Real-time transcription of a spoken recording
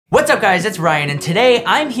up guys, it's Ryan, and today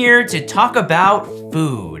I'm here to talk about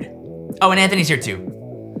food. Oh, and Anthony's here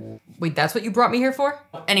too. Wait, that's what you brought me here for?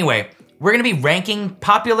 Anyway, we're gonna be ranking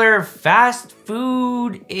popular fast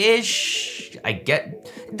food-ish,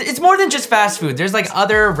 it's more than just fast food. There's like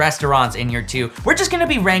other restaurants in here too. We're just gonna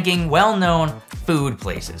be ranking well-known food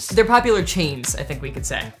places. They're popular chains, I think we could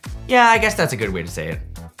say. Yeah, I guess that's a good way to say it.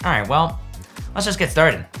 All right, well, let's just get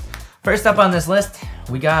started. First up on this list,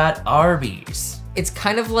 we got Arby's. It's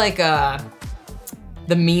kind of like the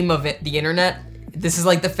meme of the internet. This is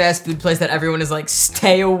like the fast food place that everyone is like,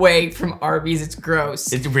 stay away from Arby's, it's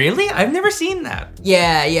gross. It's really? I've never seen that.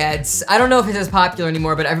 Yeah, I don't know if it's as popular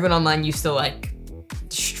anymore, but everyone online used to like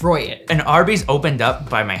destroy it. An Arby's opened up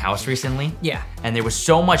by my house recently. Yeah. And there was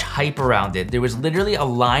so much hype around it. There was literally a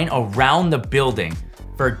line around the building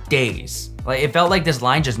for days. Like, it felt like this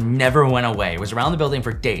line just never went away. It was around the building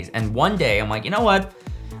for days. And one day I'm like, you know what?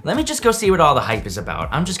 Let me just go see what all the hype is about.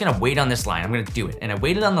 I'm just gonna wait on this line, I'm gonna do it. And I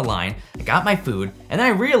waited on the line, I got my food, and then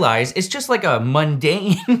I realized it's just like a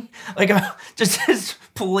mundane, just this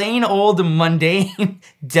plain old mundane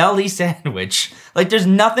deli sandwich. Like there's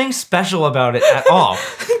nothing special about it at all.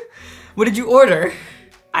 What did you order?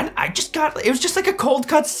 I just got, it was just like a cold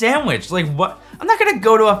cut sandwich. Like what? I'm not gonna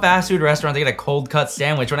go to a fast food restaurant to get a cold cut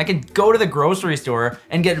sandwich when I can go to the grocery store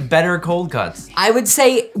and get better cold cuts. I would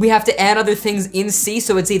say we have to add other things in C,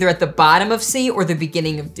 so it's either at the bottom of C or the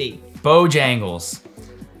beginning of D. Bojangles.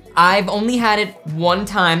 I've only had it one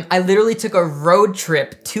time. I literally took a road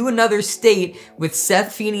trip to another state with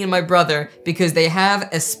Seth Feeney and my brother because they have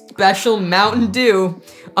a special Mountain Dew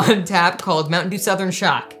on tap called Mountain Dew Southern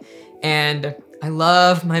Shock. And I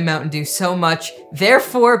love my Mountain Dew so much,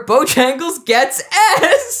 therefore Bojangles gets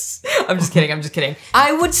S. I'm just kidding.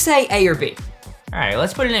 I would say A or B. All right,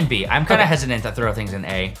 let's put it in B. I'm kind of hesitant to throw things in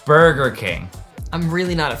A. Burger King. I'm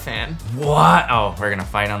really not a fan. What? Oh, we're gonna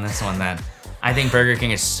fight on this one then. I think Burger King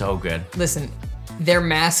is so good. Listen, their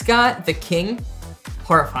mascot, the king,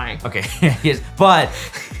 horrifying. Okay, yes, but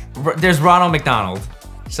there's Ronald McDonald,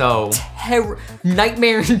 so.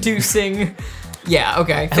 Nightmare-inducing. Yeah,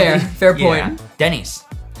 okay, fair point. Yeah. Denny's.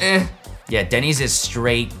 Yeah, Denny's is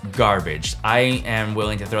straight garbage. I am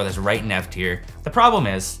willing to throw this right in F tier. The problem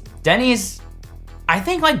is, Denny's, I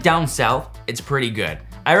think like down south, it's pretty good.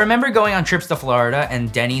 I remember going on trips to Florida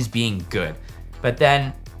and Denny's being good. But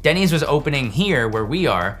then Denny's was opening here where we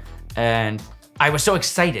are, and I was so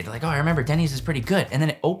excited. Like, oh, I remember Denny's is pretty good. And then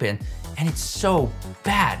it opened, and it's so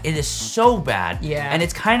bad. It is so bad. Yeah. And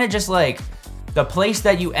it's kind of just like, the place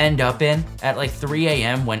that you end up in at like 3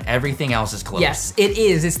 a.m. when everything else is closed. Yes, it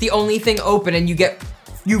is. It's the only thing open and you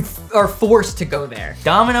are forced to go there.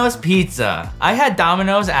 Domino's Pizza. I had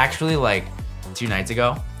Domino's actually like 2 nights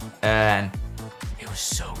ago and it was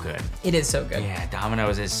so good. It is so good. Yeah,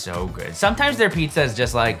 Domino's is so good. Sometimes their pizza is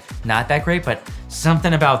just like not that great, but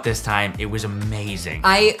something about this time, it was amazing.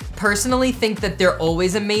 I personally think that they're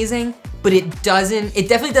always amazing, but it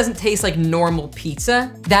definitely doesn't taste like normal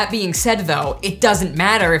pizza. That being said though, it doesn't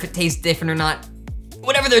matter if it tastes different or not.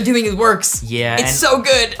 Whatever they're doing, works. Yeah. It's so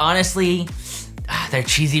good. Honestly, their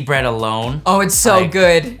cheesy bread alone. Oh, it's so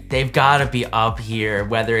good. They've gotta be up here,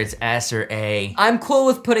 whether it's S or A. I'm cool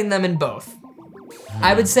with putting them in both.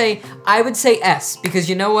 I would say S, because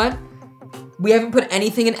you know what? We haven't put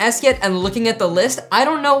anything in S yet, and looking at the list, I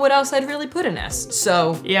don't know what else I'd really put in S,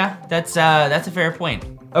 so. Yeah, that's a fair point.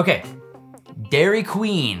 Okay. Dairy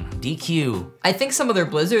Queen, DQ. I think some of their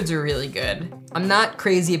blizzards are really good. I'm not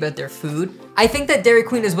crazy about their food. I think that Dairy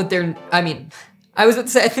Queen is what they're, I was about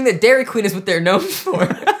to say, I think that Dairy Queen is what they're known for.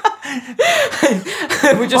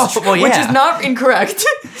 which is not incorrect.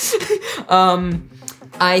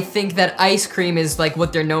 I think that ice cream is like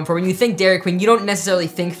what they're known for. When you think Dairy Queen, you don't necessarily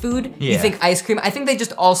think food, you think ice cream. I think they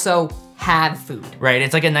just also have food. Right,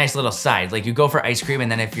 it's like a nice little side. Like you go for ice cream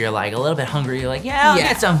and then if you're like a little bit hungry, you're like, yeah, I'll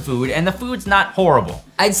get some food, and the food's not horrible.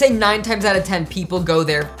 I'd say 9 times out of 10 people go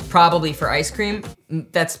there probably for ice cream.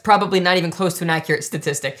 That's probably not even close to an accurate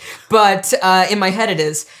statistic, but in my head it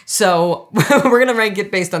is. So we're gonna rank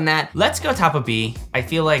it based on that. Let's go top of B. I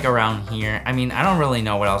feel like around here, I don't really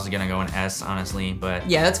know what else is gonna go in S, honestly, but.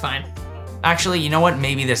 Yeah, that's fine. Actually, you know what?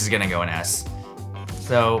 Maybe this is gonna go in S.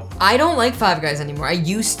 So. I don't like Five Guys anymore, I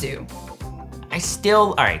used to.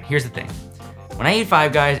 All right, here's the thing. When I eat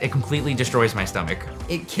Five Guys, it completely destroys my stomach.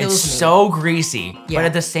 It kills me. It's so greasy, yeah. But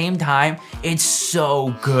at the same time, it's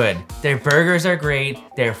so good. Their burgers are great.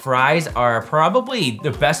 Their fries are probably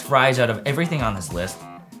the best fries out of everything on this list.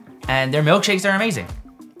 And their milkshakes are amazing.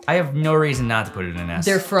 I have no reason not to put it in S.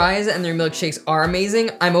 Their fries and their milkshakes are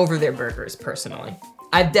amazing. I'm over their burgers, personally.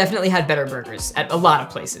 I've definitely had better burgers at a lot of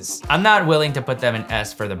places. I'm not willing to put them in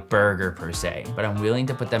S for the burger per se, but I'm willing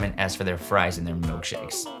to put them in S for their fries and their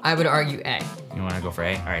milkshakes. I would argue A. You wanna go for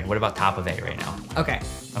A? All right, what about top of A right now? Okay.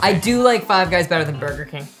 I do like Five Guys better than Burger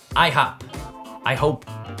King. IHOP. I hope.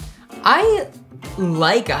 I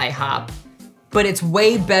like IHOP, but it's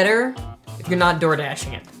way better if you're not door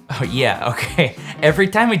dashing it. Oh yeah, okay. Every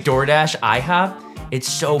time we DoorDash IHOP, it's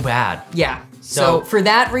so bad. Yeah. So for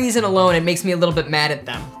that reason alone, it makes me a little bit mad at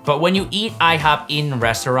them. But when you eat IHOP in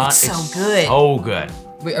restaurant, it's so good. So good.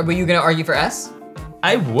 Were you gonna argue for S?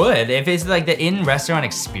 I would, if it's like the in-restaurant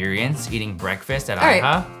experience, eating breakfast at IHOP.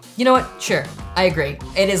 Right. You know what? Sure, I agree.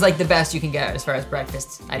 It is like the best you can get as far as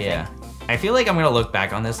breakfast, I think. I feel like I'm gonna look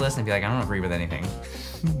back on this list and be like, I don't agree with anything.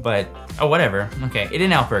 But, oh, whatever. Okay,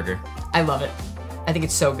 In-N-Out Burger. I love it. I think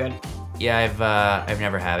it's so good. Yeah, I've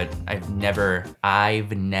never had it. I've never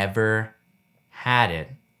had it.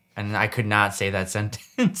 And I could not say that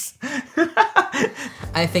sentence.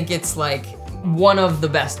 I think it's like one of the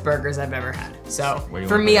best burgers I've ever had. So Where do you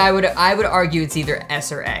for wanna me, put it? I would argue it's either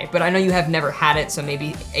S or A, but I know you have never had it, so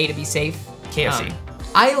maybe A to be safe. KFC.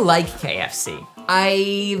 I like KFC.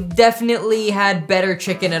 I definitely had better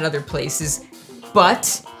chicken at other places,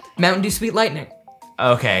 but Mountain Dew Sweet Lightning.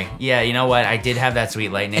 Okay, yeah, you know what? I did have that Sweet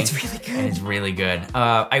Lightning. It's really good. And it's really good.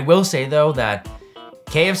 I will say though that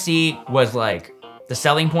KFC was like, the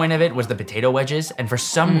selling point of it was the potato wedges, and for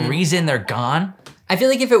some reason they're gone. I feel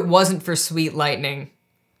like if it wasn't for Sweet Lightning,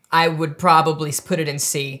 I would probably put it in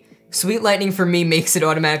C. Sweet Lightning for me makes it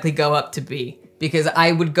automatically go up to B, because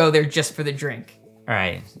I would go there just for the drink. All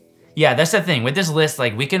right. Yeah, that's the thing. With this list,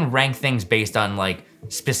 like, we can rank things based on, like,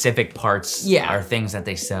 specific parts or things that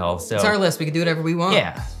they sell, so. It's our list, we can do whatever we want.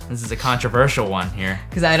 Yeah, this is a controversial one here.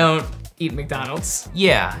 Because I don't eat McDonald's.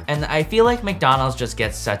 Yeah, and I feel like McDonald's just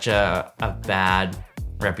gets such a bad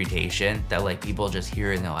reputation that, like, people just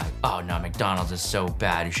hear it and they're like, oh no, McDonald's is so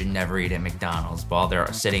bad, you should never eat at McDonald's, while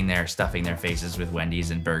they're sitting there stuffing their faces with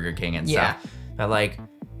Wendy's and Burger King and stuff. But, like,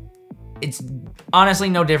 it's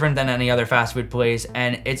honestly no different than any other fast food place,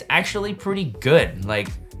 and it's actually pretty good. Like,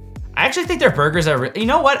 I actually think their burgers are, you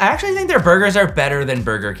know what? I actually think their burgers are better than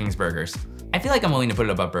Burger King's burgers. I feel like I'm willing to put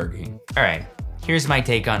it above Burger King. All right, here's my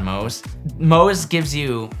take on Moe's. Moe's gives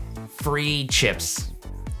you free chips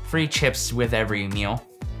with every meal.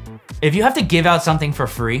 If you have to give out something for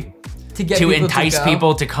free to entice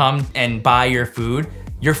people to come and buy your food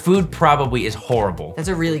probably is horrible. That's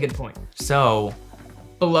a really good point. So,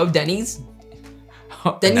 below Denny's?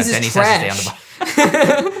 Denny's is trash.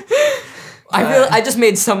 I just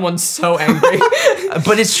made someone so angry.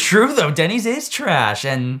 But it's true though, Denny's is trash,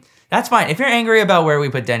 and that's fine. If you're angry about where we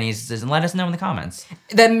put Denny's, then let us know in the comments.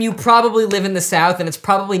 Then you probably live in the South and it's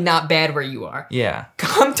probably not bad where you are. Yeah.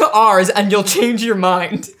 Come to ours and you'll change your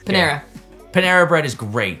mind. Panera. Yeah. Panera bread is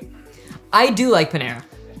great. I do like Panera.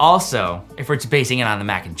 Also, if we're basing it on the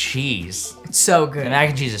mac and cheese. It's so good. The mac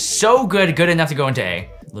and cheese is so good enough to go into A.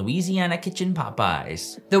 Louisiana Kitchen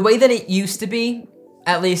Popeyes. The way that it used to be,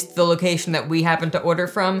 at least the location that we happened to order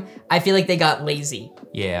from, I feel like they got lazy.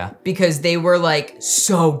 Yeah. Because they were like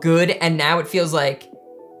so good, and now it feels like,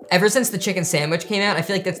 ever since the chicken sandwich came out, I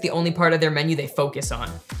feel like that's the only part of their menu they focus on.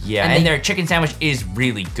 Yeah, and their chicken sandwich is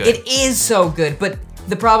really good. It is so good, but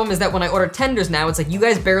the problem is that when I order tenders now, it's like, you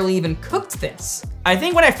guys barely even cooked this. I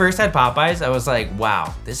think when I first had Popeyes, I was like,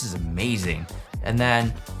 wow, this is amazing. And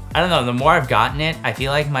then, I don't know, the more I've gotten it, I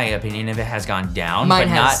feel like my opinion of it has gone down. Mine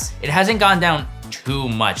has. It hasn't gone down too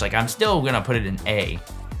much. Like, I'm still gonna put it in A.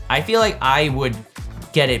 I feel like I would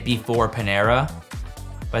get it before Panera,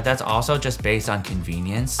 but that's also just based on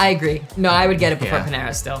convenience. I agree. No, I would get it before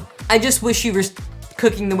Panera still. I just wish you were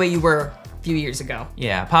cooking the way you were a few years ago.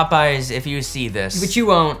 Yeah, Popeyes, if you see this. Which you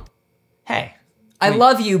won't. Hey. I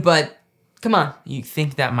love you, but come on. You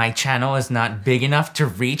think that my channel is not big enough to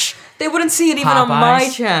reach They wouldn't see it even on my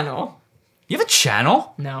channel. You have a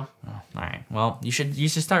channel? No. Oh, all right, well, you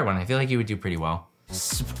should start one. I feel like you would do pretty well.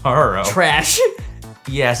 Sbarro. Trash.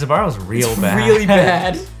 Yeah, Sbarro's real bad. Really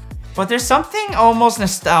bad. But there's something almost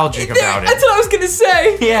nostalgic about it. That's what I was gonna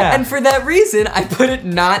say. Yeah. And for that reason, I put it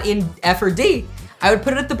not in F or D. I would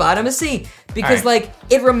put it at the bottom of C. Because like,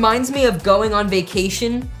 it reminds me of going on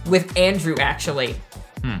vacation with Andrew, actually.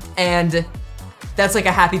 And that's like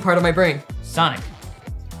a happy part of my brain. Sonic.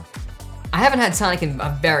 I haven't had Sonic in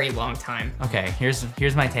a very long time. Okay,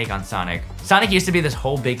 here's my take on Sonic. Sonic used to be this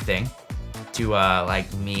whole big thing to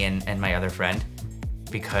like me and my other friend,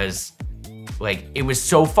 because like it was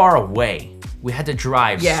so far away. We had to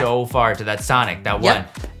drive so far to that Sonic, that one.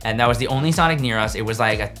 And that was the only Sonic near us. It was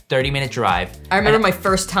like a 30-minute drive. I remember my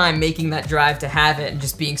first time making that drive to have it and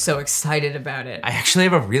just being so excited about it. I actually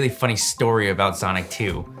have a really funny story about Sonic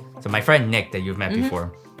 2. So my friend Nick that you've met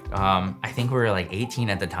before, I think we were like 18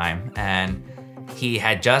 at the time, and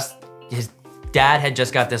his dad had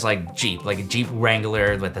just got this like Jeep, like a Jeep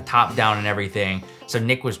Wrangler with the top down and everything. So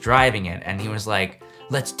Nick was driving it and he was like,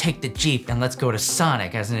 let's take the Jeep and let's go to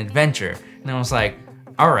Sonic as an adventure. And I was like,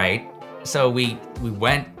 all right. So we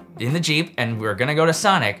went in the Jeep and we were gonna go to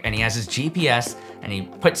Sonic, and he has his GPS and he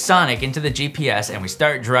put Sonic into the GPS and we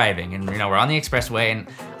start driving, and we're on the expressway, and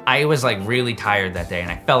I was like really tired that day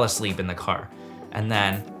and I fell asleep in the car. And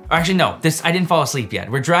then, or actually no, I didn't fall asleep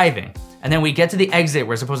yet. We're driving and then we get to the exit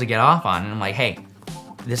we're supposed to get off on, and I'm like, hey,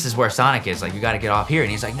 this is where Sonic is, like you gotta get off here.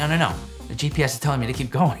 And he's like, no, the GPS is telling me to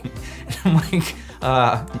keep going. And I'm like,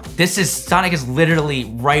 Sonic is literally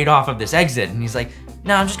right off of this exit. And he's like,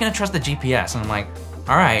 no, I'm just gonna trust the GPS. And I'm like,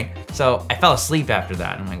 all right. So I fell asleep after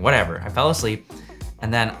that. I'm like, whatever. I fell asleep.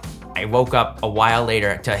 And then I woke up a while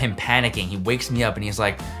later to him panicking. He wakes me up and he's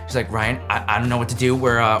like, Ryan, I don't know what to do.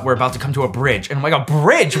 We're about to come to a bridge. And I'm like, a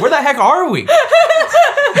bridge? Where the heck are we?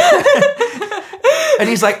 And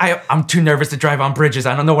he's like, I'm too nervous to drive on bridges.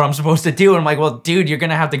 I don't know what I'm supposed to do. And I'm like, well, dude, you're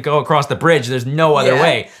gonna have to go across the bridge. There's no other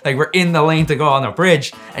way. Like, we're in the lane to go on the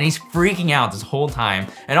bridge. And he's freaking out this whole time.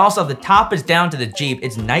 And also, the top is down to the Jeep.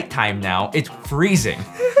 It's nighttime now. It's freezing.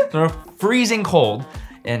 So we're freezing cold.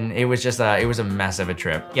 And it was just, it was a mess of a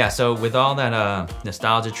trip. Yeah, so with all that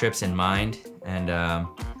nostalgia trips in mind, and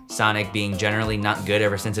Sonic being generally not good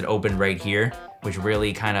ever since it opened right here, which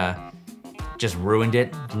really kind of just ruined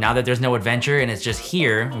it. Now that there's no adventure and it's just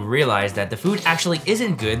here, we realized that the food actually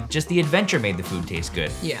isn't good, just the adventure made the food taste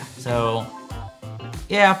good. Yeah. So,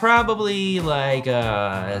 yeah, probably like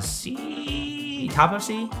a C, top of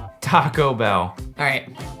C? Taco Bell. All right,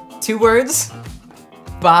 2 words,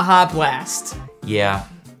 Baja Blast. Yeah,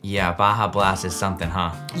 Baja Blast is something,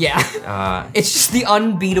 huh? Yeah. It's just the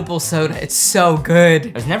unbeatable soda. It's so good.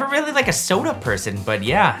 I was never really like a soda person, but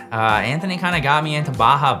yeah, Anthony kind of got me into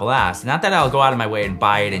Baja Blast. Not that I'll go out of my way and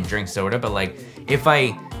buy it and drink soda, but like if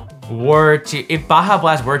Baja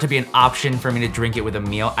Blast were to be an option for me to drink it with a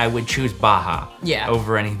meal, I would choose Baja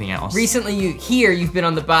over anything else. Recently, you've been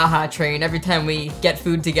on the Baja train. Every time we get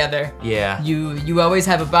food together, you always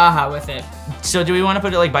have a Baja with it. So do we want to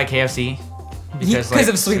put it like by KFC? Because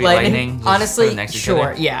of Sweet Lightning? Honestly,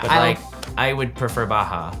 sure, yeah. But I would prefer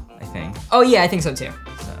Baja, I think. Oh yeah, I think so too.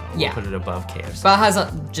 So we'll put it above KFC. Baja's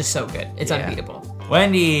just so good. It's unbeatable.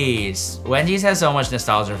 Wendy's. Wendy's has so much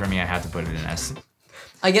nostalgia for me, I have to put it in S.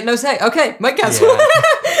 I get no say. Okay, Mike guess. Yeah.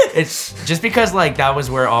 It's just because like that was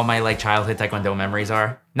where all my like childhood Taekwondo memories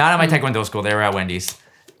are. Not at my Taekwondo school, they were at Wendy's.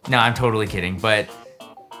 No, I'm totally kidding, but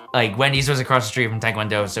like Wendy's was across the street from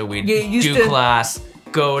Taekwondo, so we'd do class,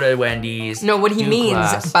 go to Wendy's. No, what he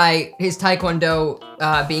means by his Taekwondo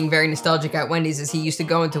being very nostalgic at Wendy's is he used to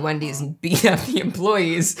go into Wendy's and beat up the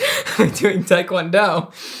employees doing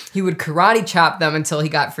Taekwondo. He would karate chop them until he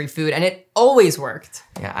got free food, and it always worked.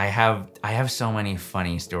 Yeah, I have so many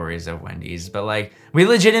funny stories of Wendy's, but like we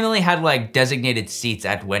legitimately had like designated seats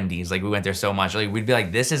at Wendy's. Like we went there so much. Like we'd be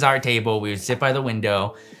like, this is our table. We would sit by the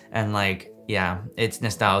window, and like, yeah, it's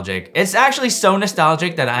nostalgic. It's actually so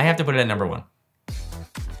nostalgic that I have to put it at number 1.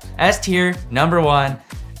 S tier, number 1.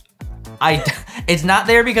 It's not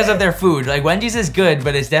there because of their food. Like Wendy's is good,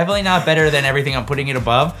 but it's definitely not better than everything I'm putting it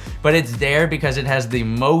above. But it's there because it has the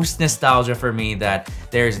most nostalgia for me that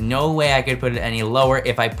there's no way I could put it any lower.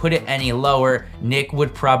 If I put it any lower, Nick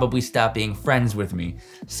would probably stop being friends with me.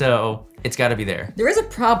 So it's gotta be there. There is a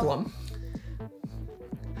problem.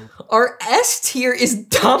 Our S tier is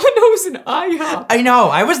Domino's and IHOP. I know,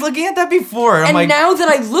 I was looking at that before. And now that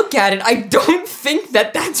I look at it, I don't think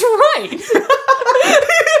that that's right.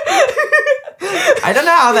 I don't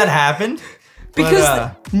know how that happened.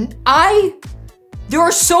 Because there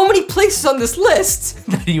are so many places on this list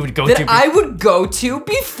that you would go that I would go to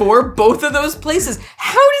before both of those places.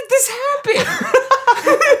 How did this happen?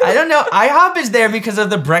 I don't know. IHOP is there because of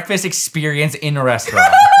the breakfast experience in a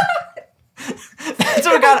restaurant. That's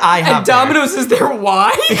what got IHOP. And Domino's is there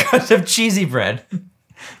why? Because of cheesy bread. Is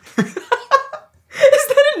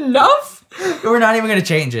that enough? We're not even gonna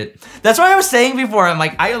change it. That's why I was saying before, I'm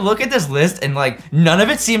like, I look at this list and like, none of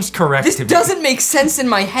it seems correct to me. This doesn't make sense in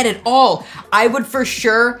my head at all. I would for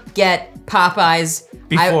sure get Popeyes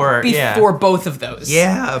before both of those.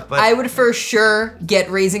 Yeah, but I would for sure get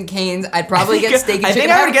Raising Cane's. I'd probably get Steak and Chicken. I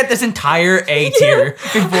think I would get this entire A tier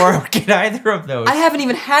before I would get either of those. I haven't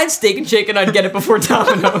even had Steak and Chicken. I'd get it before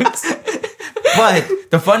Domino's. But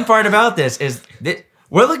the fun part about this is that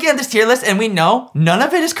We're looking at this tier list and we know none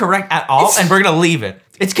of it is correct at all, and we're gonna leave it.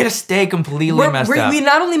 It's gonna stay completely messed up. We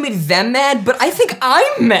not only made them mad, but I think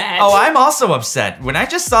I'm mad. Oh, I'm also upset. When I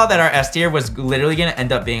just saw that our S tier was literally gonna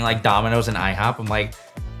end up being like Domino's and IHOP, I'm like,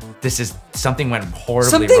 something went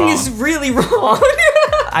horribly wrong. Something is really wrong.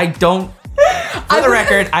 For the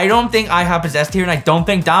record, I don't think IHOP is S tier, and I don't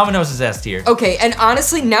think Domino's is S tier. Okay, and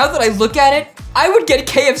honestly, now that I look at it, I would get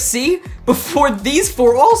KFC before these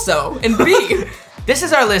 4 also, and B. This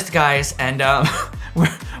is our list, guys, and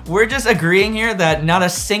we're just agreeing here that not a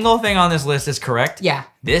single thing on this list is correct. Yeah.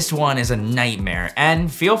 This one is a nightmare, and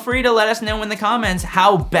feel free to let us know in the comments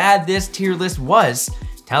how bad this tier list was.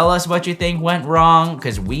 Tell us what you think went wrong,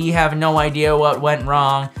 because we have no idea what went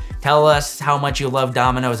wrong. Tell us how much you love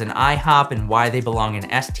Domino's and IHOP and why they belong in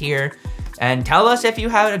S tier. And tell us if you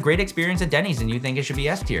had a great experience at Denny's and you think it should be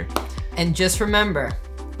S tier. And just remember,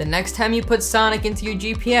 the next time you put Sonic into your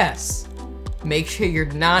GPS, make sure you're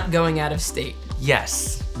not going out of state.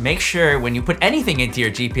 Yes, make sure when you put anything into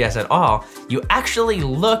your GPS at all, you actually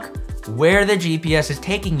look where the GPS is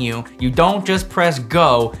taking you. You don't just press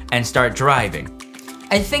go and start driving.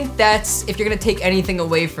 I think that's, if you're gonna take anything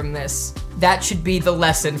away from this, that should be the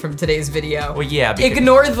lesson from today's video. Well, yeah.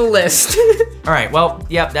 Ignore the list. All right, well,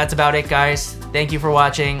 yep, that's about it, guys. Thank you for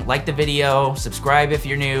watching. Like the video, subscribe if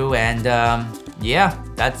you're new, and yeah,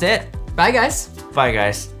 that's it. Bye, guys. Bye,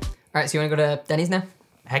 guys. All right, so you wanna go to Denny's now?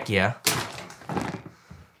 Heck yeah.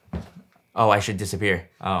 Oh, I should disappear.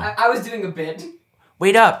 Oh. I was doing a bit.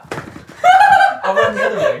 Wait up. I'll run the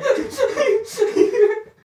other way.